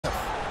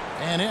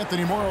And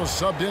Anthony Morrow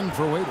subbed in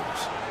for Waiters.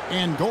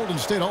 And Golden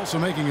State also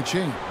making a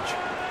change.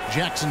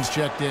 Jackson's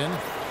checked in.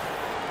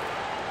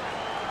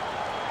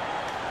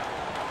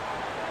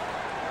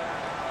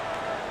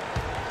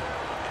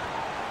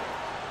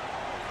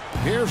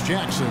 Here's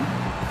Jackson.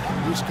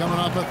 He's coming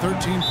off a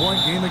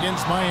 13-point game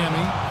against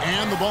Miami.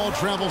 And the ball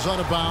travels out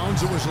of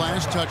bounds. It was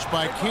last touched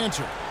by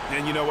Cantor.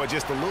 And you know what?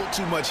 Just a little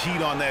too much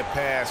heat on that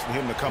pass for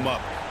him to come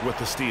up with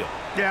the steal.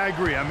 Yeah, I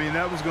agree. I mean,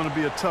 that was going to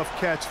be a tough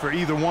catch for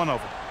either one of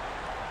them.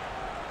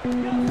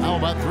 Now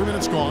about 3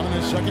 minutes gone in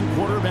the second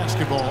quarter of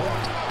basketball.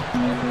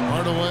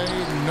 Hardaway,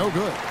 no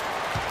good.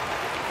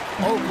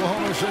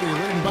 Oklahoma City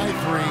leading by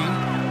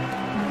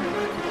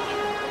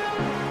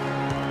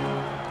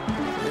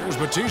 3. Here's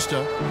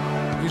Batista.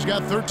 He's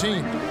got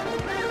 13.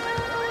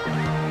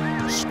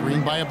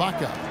 Screen by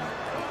Ibaka.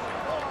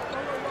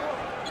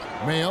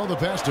 Mayo, the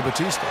pass to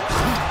Batista.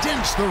 He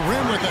dinks the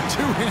rim with a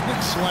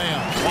two-handed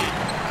slam.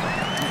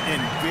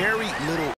 And very little